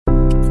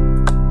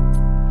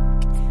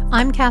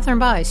I'm Catherine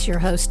Bice, your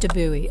host of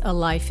Buoy, a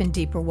Life in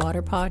Deeper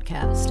Water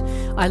podcast.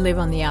 I live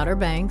on the Outer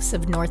Banks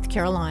of North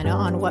Carolina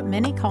on what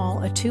many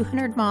call a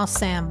 200-mile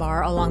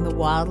sandbar along the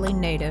wildly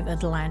native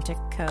Atlantic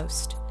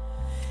coast.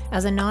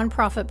 As a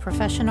nonprofit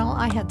professional,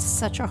 I had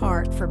such a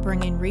heart for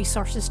bringing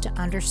resources to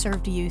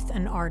underserved youth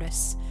and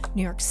artists,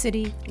 New York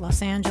City,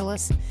 Los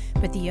Angeles,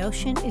 but the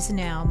ocean is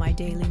now my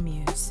daily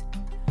muse.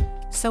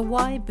 So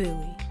why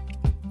Buoy?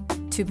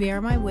 To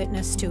bear my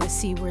witness to a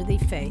seaworthy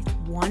faith,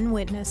 one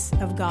witness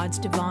of God's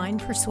divine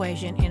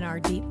persuasion in our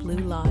deep blue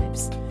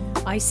lives.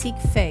 I seek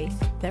faith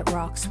that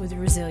rocks with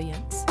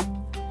resilience.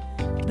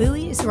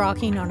 Buoy is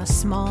rocking on a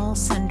small,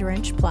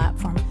 sun-drenched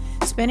platform,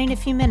 spending a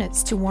few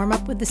minutes to warm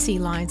up with the sea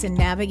lions and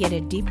navigate a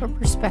deeper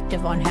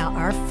perspective on how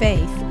our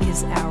faith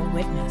is our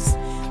witness.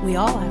 We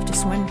all have to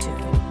swim to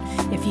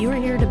it. If you are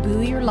here to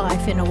buoy your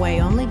life in a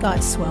way only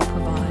God's swell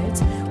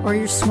provides, or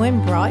your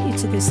swim brought you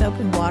to this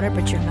open water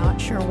but you're not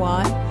sure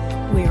why,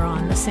 we are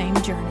on the same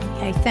journey.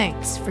 Hey,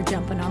 thanks for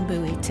jumping on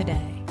Buoy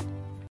today.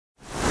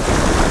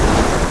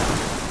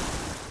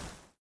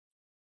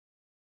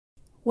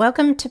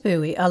 Welcome to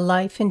Buoy, a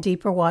Life in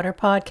Deeper Water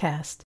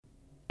podcast.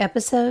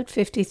 Episode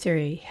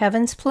 53,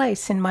 Heaven's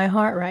Place in My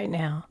Heart Right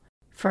Now,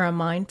 for a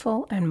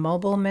Mindful and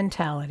Mobile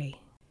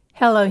Mentality.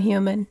 Hello,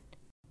 human.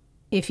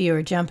 If you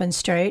are jumping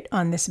straight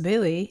on this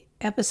Buoy,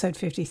 episode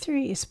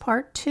 53 is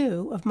part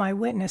 2 of my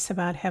witness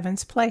about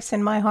Heaven's place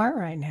in my heart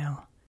right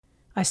now.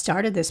 I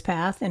started this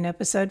path in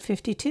episode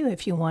 52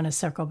 if you want to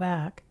circle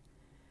back.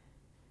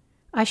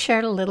 I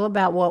shared a little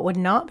about what would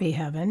not be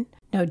heaven,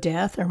 no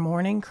death or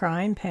mourning,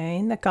 crying,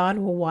 pain, that God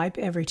will wipe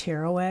every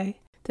tear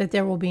away, that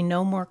there will be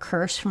no more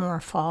curse from our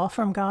fall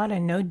from God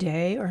and no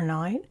day or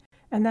night,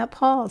 and that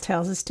Paul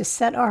tells us to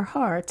set our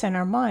hearts and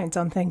our minds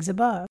on things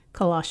above,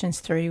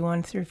 Colossians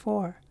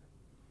 3:1-4.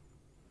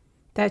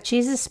 That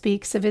Jesus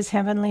speaks of his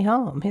heavenly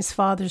home, his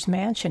Father's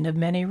mansion of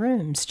many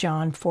rooms,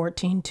 John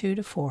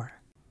 14:2-4.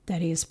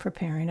 That he is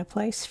preparing a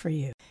place for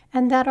you,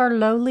 and that our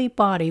lowly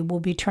body will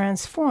be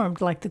transformed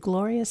like the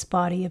glorious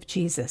body of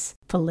Jesus,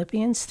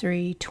 Philippians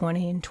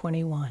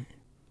 3:20-21.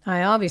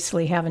 I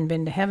obviously haven't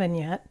been to heaven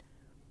yet.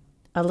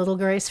 A little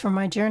grace for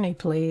my journey,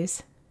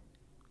 please.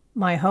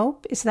 My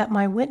hope is that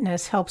my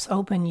witness helps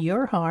open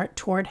your heart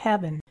toward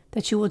heaven,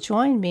 that you will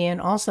join me in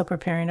also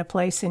preparing a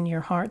place in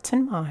your hearts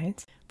and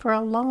minds for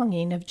a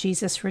longing of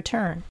Jesus'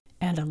 return,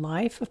 and a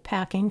life of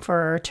packing for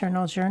our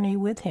eternal journey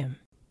with him.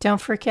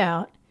 Don't freak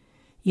out.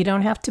 You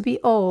don't have to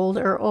be old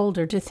or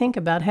older to think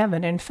about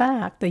heaven. In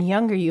fact, the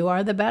younger you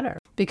are, the better,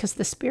 because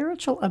the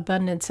spiritual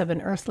abundance of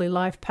an earthly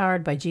life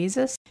powered by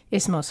Jesus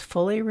is most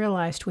fully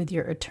realized with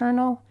your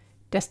eternal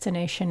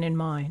destination in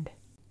mind.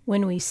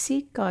 When we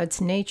seek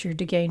God's nature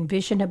to gain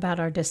vision about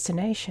our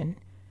destination,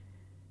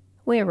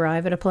 we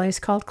arrive at a place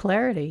called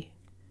clarity.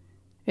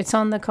 It's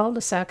on the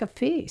cul-de-sac of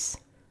peace.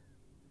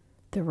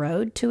 The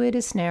road to it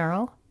is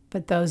narrow,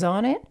 but those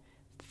on it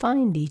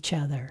find each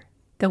other.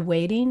 The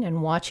waiting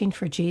and watching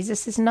for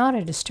Jesus is not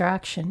a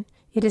distraction.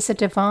 It is a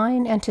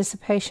divine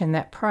anticipation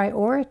that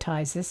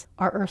prioritizes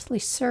our earthly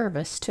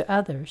service to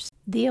others.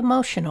 The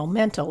emotional,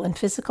 mental, and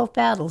physical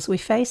battles we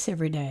face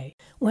every day,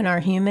 when our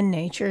human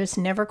nature is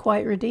never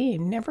quite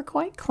redeemed, never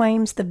quite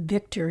claims the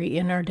victory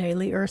in our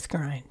daily earth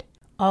grind.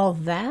 All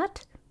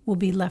that will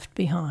be left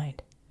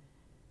behind.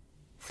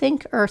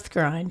 Think earth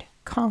grind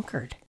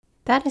conquered.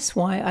 That is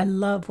why I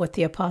love what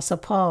the Apostle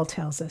Paul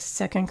tells us,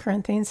 2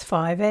 Corinthians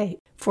 5:8.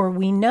 For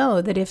we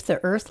know that if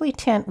the earthly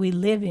tent we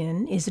live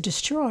in is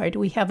destroyed,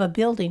 we have a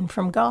building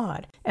from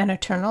God, an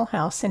eternal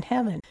house in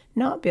heaven,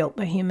 not built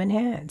by human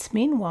hands.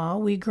 Meanwhile,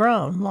 we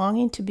groan,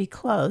 longing to be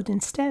clothed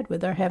instead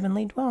with our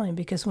heavenly dwelling,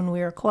 because when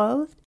we are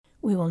clothed,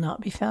 we will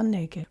not be found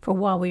naked. For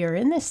while we are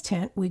in this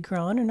tent, we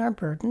groan and are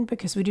burdened,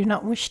 because we do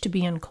not wish to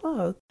be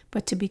unclothed,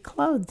 but to be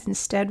clothed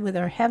instead with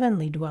our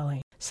heavenly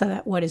dwelling, so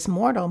that what is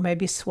mortal may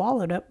be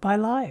swallowed up by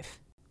life.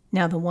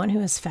 Now the one who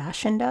has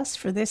fashioned us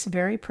for this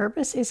very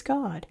purpose is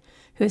God,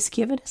 who has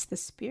given us the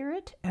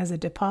Spirit as a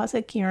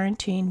deposit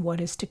guaranteeing what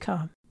is to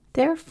come.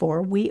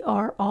 Therefore, we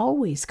are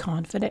always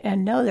confident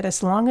and know that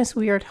as long as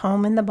we are at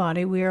home in the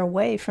body, we are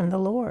away from the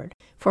Lord.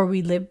 For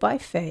we live by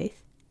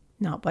faith,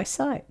 not by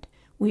sight.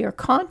 We are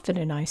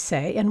confident, I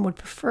say, and would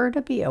prefer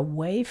to be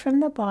away from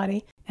the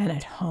body and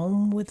at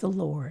home with the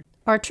Lord,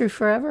 our true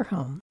forever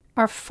home,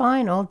 our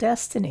final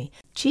destiny.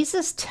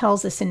 Jesus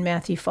tells us in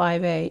Matthew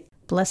 5:8,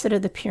 "Blessed are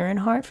the pure in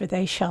heart, for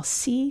they shall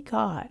see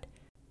God."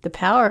 The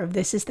power of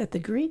this is that the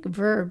Greek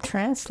verb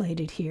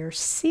translated here,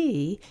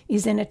 see,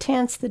 is in a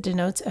tense that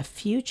denotes a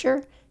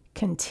future,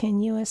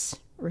 continuous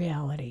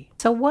reality.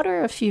 So what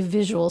are a few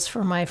visuals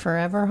for my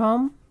forever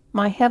home?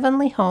 My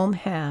heavenly home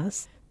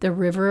has the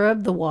river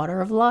of the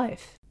water of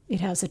life. It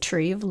has a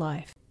tree of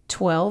life,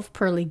 12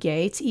 pearly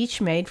gates,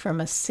 each made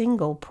from a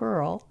single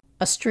pearl,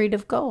 a street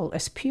of gold,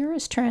 as pure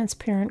as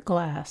transparent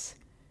glass,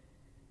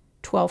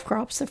 12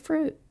 crops of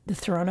fruit, the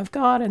throne of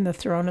God and the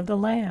throne of the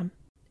Lamb,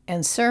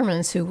 and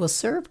servants who will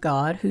serve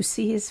God, who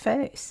see his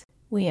face.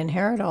 We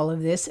inherit all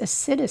of this as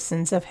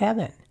citizens of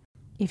heaven.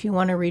 If you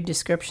want to read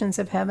descriptions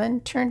of heaven,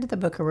 turn to the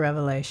book of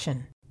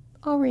Revelation.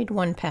 I'll read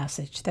one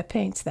passage that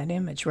paints that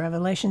image,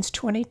 Revelations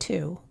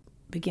 22,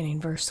 beginning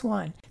verse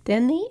 1.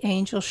 Then the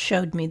angel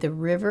showed me the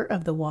river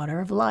of the water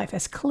of life,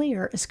 as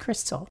clear as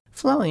crystal,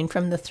 flowing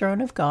from the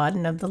throne of God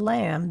and of the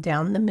Lamb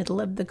down the middle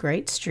of the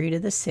great street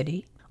of the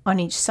city. On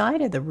each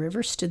side of the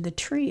river stood the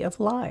tree of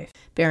life,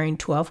 bearing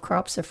 12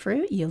 crops of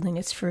fruit, yielding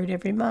its fruit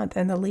every month,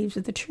 and the leaves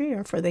of the tree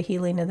are for the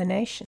healing of the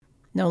nation.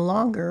 No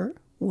longer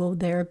will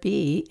there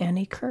be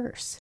any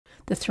curse.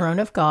 The throne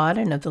of God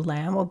and of the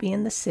Lamb will be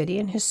in the city,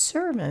 and his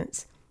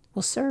servants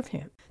will serve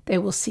him. They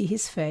will see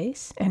his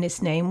face, and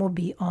his name will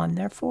be on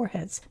their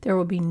foreheads. There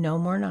will be no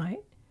more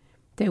night.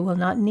 They will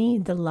not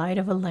need the light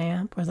of a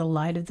lamp or the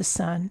light of the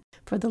sun,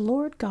 for the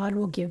Lord God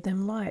will give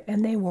them light,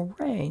 and they will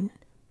reign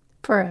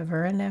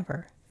forever and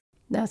ever.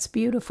 That's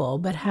beautiful,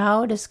 but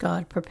how does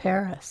God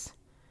prepare us?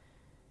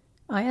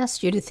 I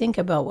asked you to think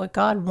about what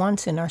God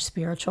wants in our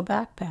spiritual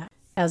backpack.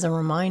 As a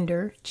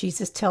reminder,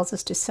 Jesus tells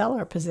us to sell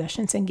our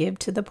possessions and give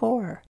to the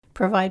poor.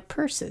 Provide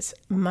purses,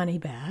 money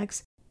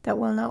bags, that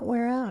will not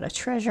wear out, a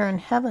treasure in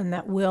heaven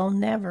that will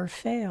never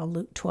fail,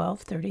 Luke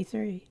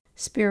 12:33.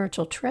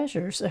 Spiritual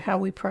treasures are how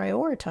we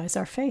prioritize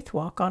our faith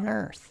walk on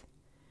earth.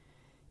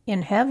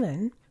 In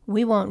heaven,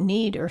 we won't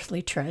need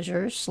earthly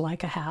treasures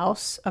like a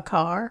house, a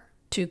car,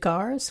 2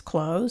 cars,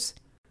 clothes,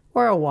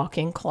 or a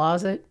walk-in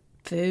closet,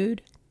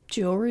 food,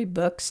 jewelry,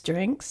 books,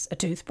 drinks, a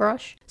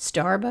toothbrush,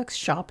 Starbucks,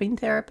 shopping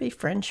therapy,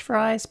 French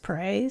fries,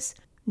 praise,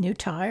 new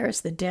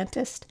tires, the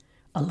dentist,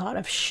 a lot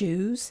of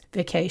shoes,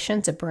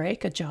 vacations, a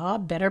break, a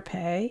job, better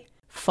pay,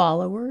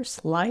 followers,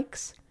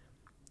 likes,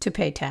 to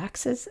pay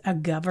taxes, a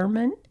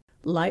government,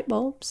 light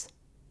bulbs,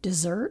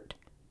 dessert,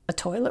 a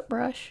toilet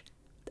brush,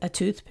 a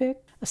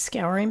toothpick, a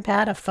scouring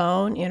pad, a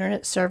phone,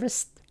 internet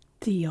service,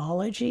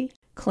 theology,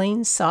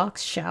 clean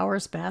socks,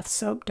 showers, bath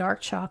soap,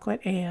 dark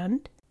chocolate,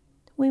 and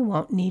we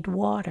won't need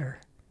water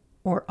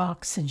or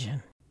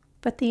oxygen.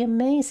 But the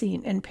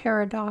amazing and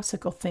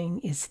paradoxical thing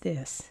is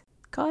this.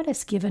 God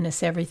has given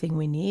us everything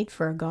we need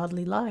for a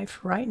godly life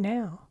right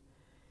now,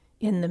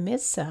 in the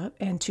midst of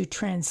and to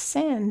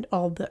transcend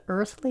all the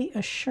earthly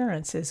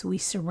assurances we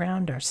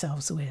surround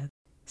ourselves with.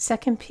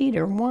 2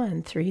 Peter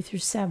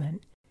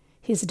 1:3-7.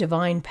 His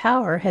divine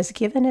power has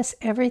given us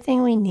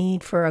everything we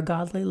need for a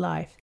godly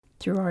life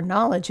through our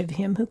knowledge of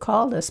him who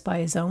called us by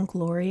his own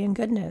glory and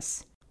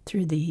goodness.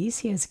 Through these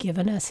he has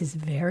given us his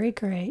very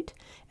great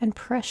and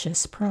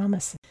precious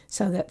promises,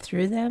 so that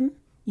through them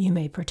you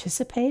may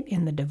participate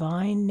in the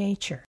divine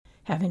nature,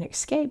 having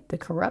escaped the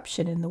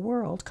corruption in the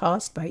world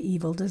caused by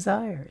evil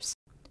desires.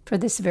 For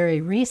this very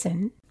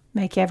reason,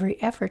 make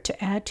every effort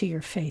to add to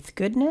your faith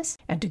goodness,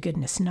 and to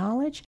goodness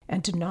knowledge,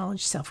 and to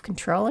knowledge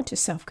self-control, and to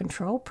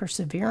self-control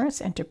perseverance,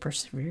 and to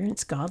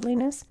perseverance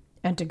godliness,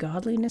 and to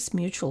godliness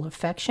mutual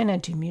affection,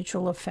 and to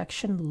mutual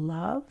affection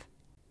love.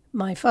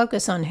 My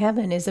focus on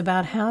heaven is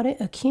about how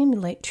to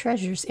accumulate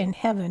treasures in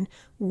heaven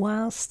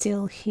while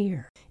still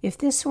here. If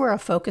this were a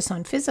focus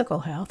on physical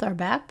health, our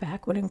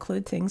backpack would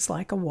include things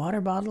like a water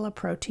bottle, a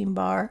protein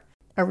bar,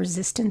 a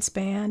resistance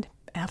band,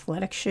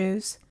 athletic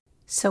shoes.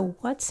 So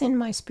what's in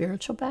my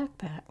spiritual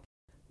backpack?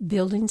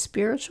 Building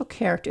spiritual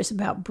character is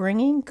about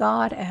bringing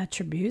God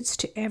attributes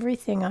to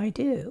everything I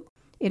do.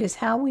 It is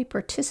how we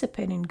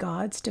participate in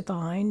God's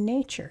divine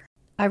nature.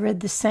 I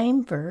read the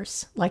same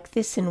verse like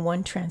this in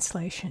one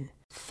translation.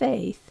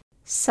 Faith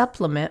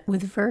supplement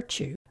with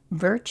virtue.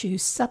 Virtue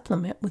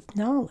supplement with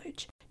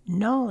knowledge.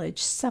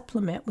 Knowledge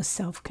supplement with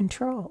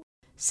self-control.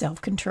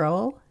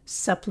 Self-control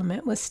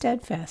supplement with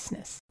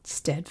steadfastness.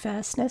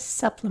 Steadfastness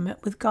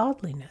supplement with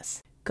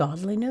godliness.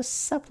 Godliness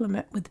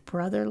supplement with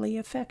brotherly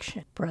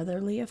affection.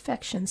 Brotherly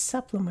affection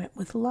supplement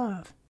with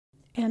love.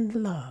 And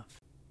love.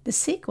 The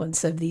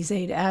sequence of these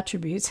 8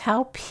 attributes,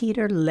 how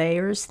Peter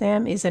layers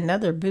them, is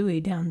another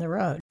buoy down the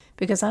road,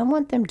 because I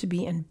want them to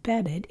be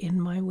embedded in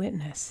my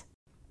witness.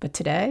 But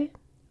today,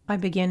 I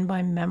begin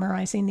by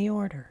memorizing the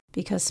order,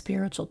 because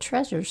spiritual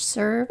treasures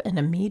serve an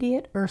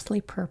immediate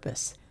earthly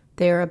purpose.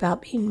 They are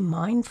about being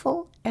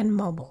mindful and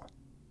mobile.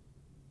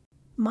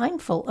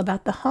 Mindful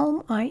about the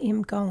home I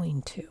am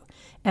going to,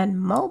 and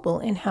mobile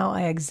in how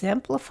I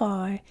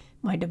exemplify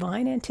my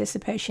divine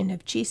anticipation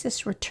of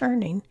Jesus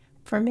returning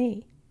for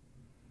me.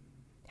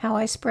 How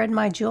I spread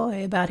my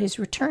joy about his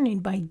returning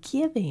by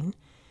giving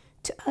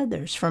to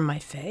others from my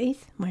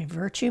faith, my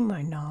virtue,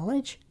 my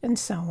knowledge, and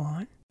so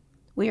on.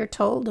 We are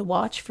told to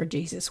watch for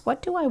Jesus.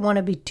 What do I want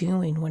to be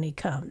doing when he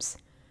comes?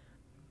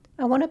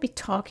 I want to be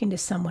talking to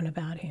someone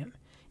about him,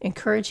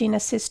 encouraging a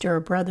sister or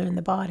brother in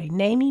the body,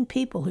 naming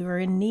people who are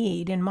in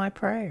need in my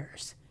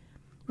prayers,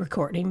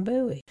 recording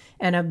buoy,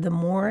 and of the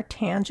more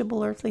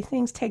tangible earthly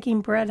things,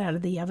 taking bread out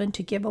of the oven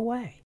to give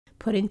away,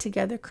 putting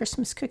together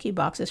Christmas cookie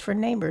boxes for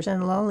neighbors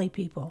and lonely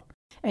people,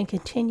 and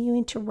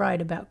continuing to write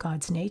about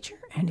God's nature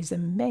and his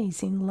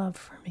amazing love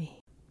for me,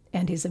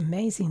 and his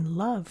amazing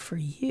love for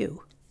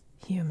you,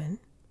 human.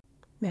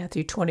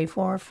 Matthew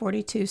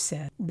 24:42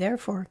 said,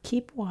 "Therefore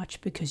keep watch,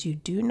 because you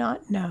do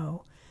not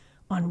know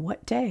on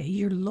what day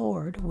your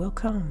Lord will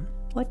come."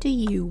 What do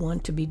you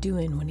want to be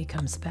doing when he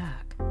comes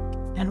back?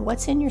 and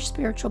what's in your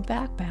spiritual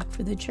backpack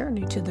for the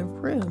journey to the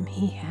room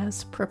He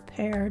has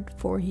prepared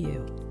for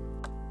you.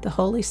 The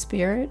Holy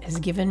Spirit has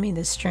given me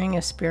the string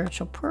of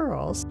spiritual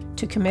pearls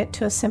to commit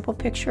to a simple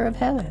picture of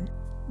heaven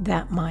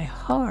that my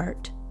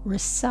heart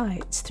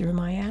recites through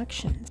my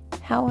actions,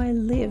 how I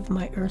live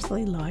my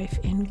earthly life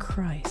in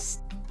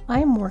Christ. I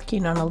am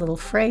working on a little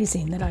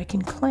phrasing that I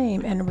can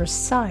claim and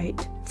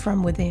recite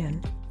from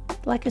within,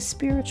 like a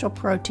spiritual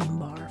protein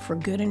bar for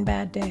good and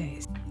bad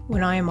days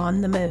when I am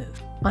on the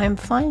move. I am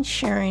fine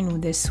sharing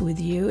this with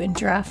you in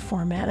draft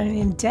format and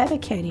in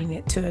dedicating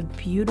it to a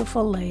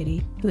beautiful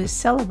lady who is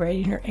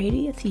celebrating her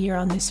 80th year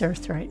on this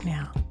earth right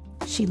now.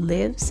 She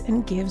lives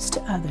and gives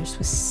to others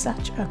with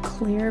such a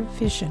clear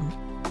vision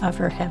of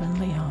her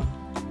heavenly home.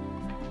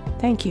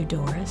 Thank you,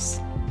 Doris.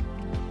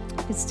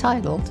 It's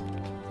titled,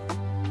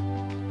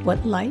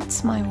 What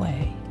Lights My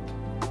Way.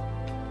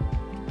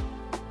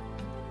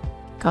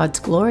 God's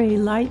glory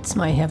lights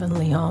my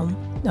heavenly home.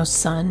 No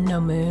sun,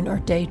 no moon, or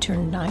day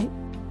turned night.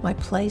 My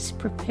place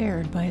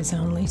prepared by His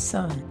only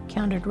Son,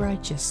 counted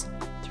righteous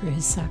through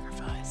His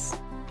sacrifice.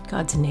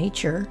 God's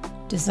nature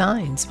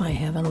designs my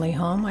heavenly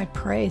home. I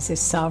praise His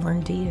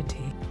sovereign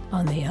deity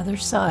on the other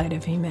side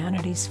of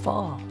humanity's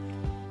fall,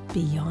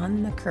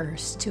 beyond the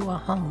curse to a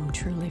home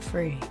truly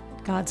free.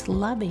 God's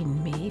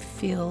loving me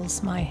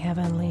fills my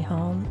heavenly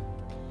home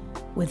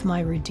with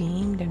my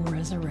redeemed and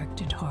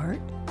resurrected heart,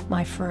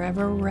 my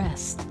forever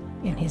rest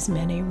in His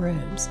many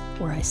rooms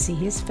where I see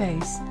His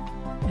face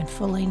and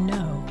fully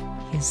know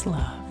His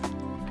love.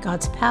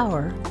 God's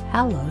power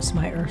hallows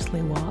my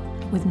earthly walk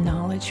with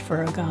knowledge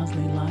for a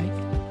godly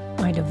life.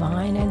 My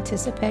divine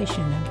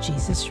anticipation of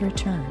Jesus'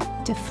 return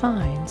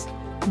defines,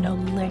 no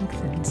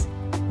lengthens,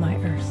 my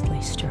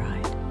earthly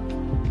stride.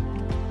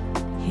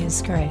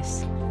 His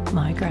grace,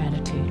 my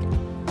gratitude.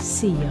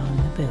 See you on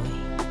the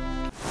buoy.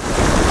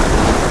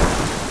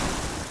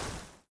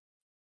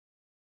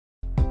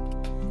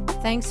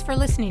 Thanks for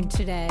listening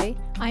today.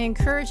 I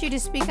encourage you to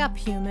speak up,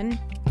 human.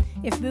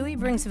 If Buoy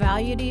brings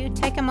value to you,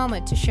 take a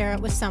moment to share it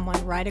with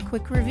someone. Write a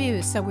quick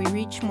review so we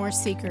reach more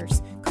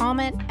seekers.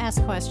 Comment,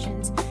 ask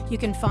questions. You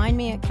can find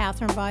me at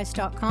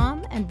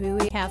katherinebice.com and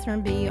Buoy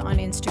Catherine B on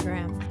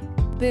Instagram.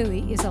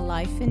 Buoy is a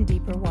Life in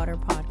Deeper Water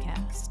podcast.